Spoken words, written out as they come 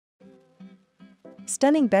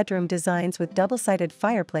Stunning bedroom designs with double-sided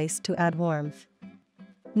fireplace to add warmth.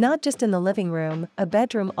 Not just in the living room, a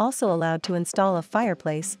bedroom also allowed to install a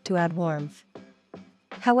fireplace to add warmth.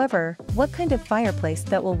 However, what kind of fireplace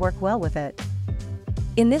that will work well with it?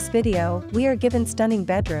 In this video, we are given stunning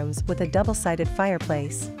bedrooms with a double-sided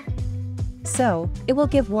fireplace. So, it will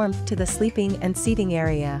give warmth to the sleeping and seating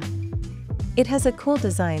area. It has a cool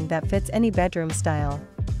design that fits any bedroom style.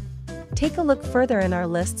 Take a look further in our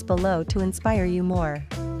lists below to inspire you more.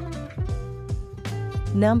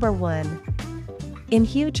 Number 1. In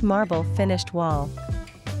huge marble finished wall.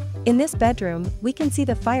 In this bedroom, we can see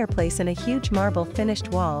the fireplace in a huge marble finished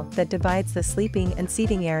wall that divides the sleeping and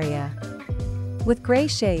seating area. With gray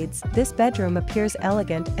shades, this bedroom appears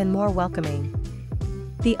elegant and more welcoming.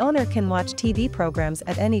 The owner can watch TV programs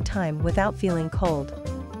at any time without feeling cold.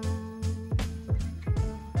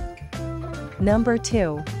 Number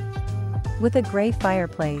 2. With a gray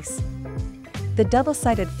fireplace. The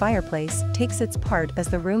double-sided fireplace takes its part as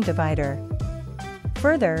the room divider.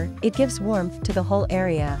 Further, it gives warmth to the whole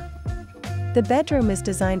area. The bedroom is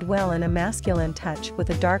designed well in a masculine touch with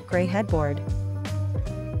a dark gray headboard.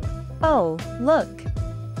 Oh, look!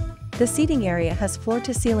 The seating area has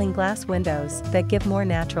floor-to-ceiling glass windows that give more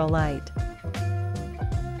natural light.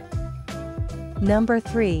 Number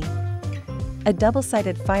 3. A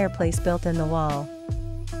double-sided fireplace built in the wall.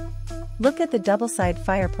 Look at the double-sided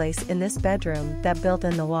fireplace in this bedroom that built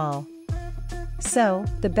in the wall. So,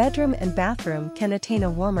 the bedroom and bathroom can attain a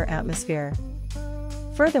warmer atmosphere.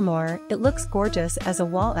 Furthermore, it looks gorgeous as a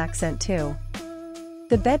wall accent too.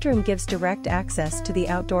 The bedroom gives direct access to the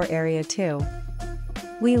outdoor area too.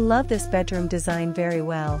 We love this bedroom design very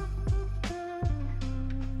well.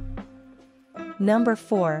 Number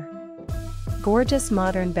 4. Gorgeous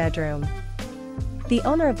modern bedroom. The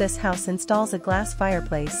owner of this house installs a glass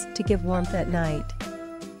fireplace to give warmth at night.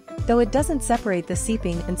 Though it doesn't separate the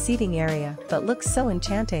sleeping and seating area but looks so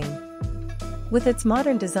enchanting. With its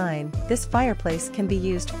modern design, this fireplace can be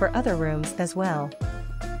used for other rooms as well.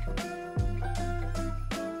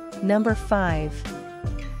 Number 5.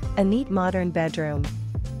 A neat modern bedroom.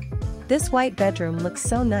 This white bedroom looks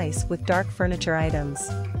so nice with dark furniture items.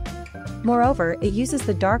 Moreover, it uses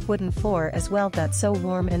the dark wooden floor as well, that's so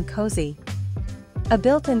warm and cozy. A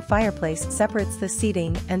built-in fireplace separates the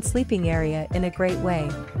seating and sleeping area in a great way.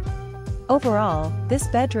 Overall, this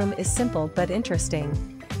bedroom is simple but interesting.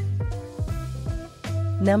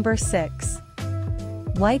 Number 6.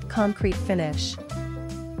 White concrete finish.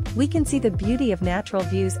 We can see the beauty of natural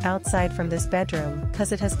views outside from this bedroom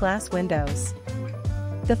because it has glass windows.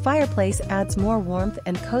 The fireplace adds more warmth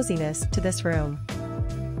and coziness to this room.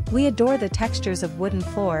 We adore the textures of wooden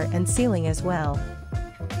floor and ceiling as well.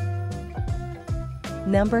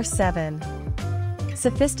 Number 7.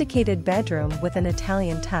 Sophisticated bedroom with an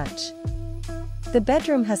Italian touch. The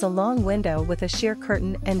bedroom has a long window with a sheer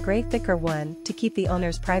curtain and gray thicker one to keep the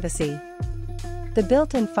owner's privacy. The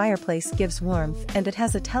built-in fireplace gives warmth and it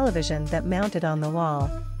has a television that mounted on the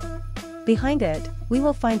wall. Behind it, we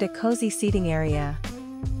will find a cozy seating area.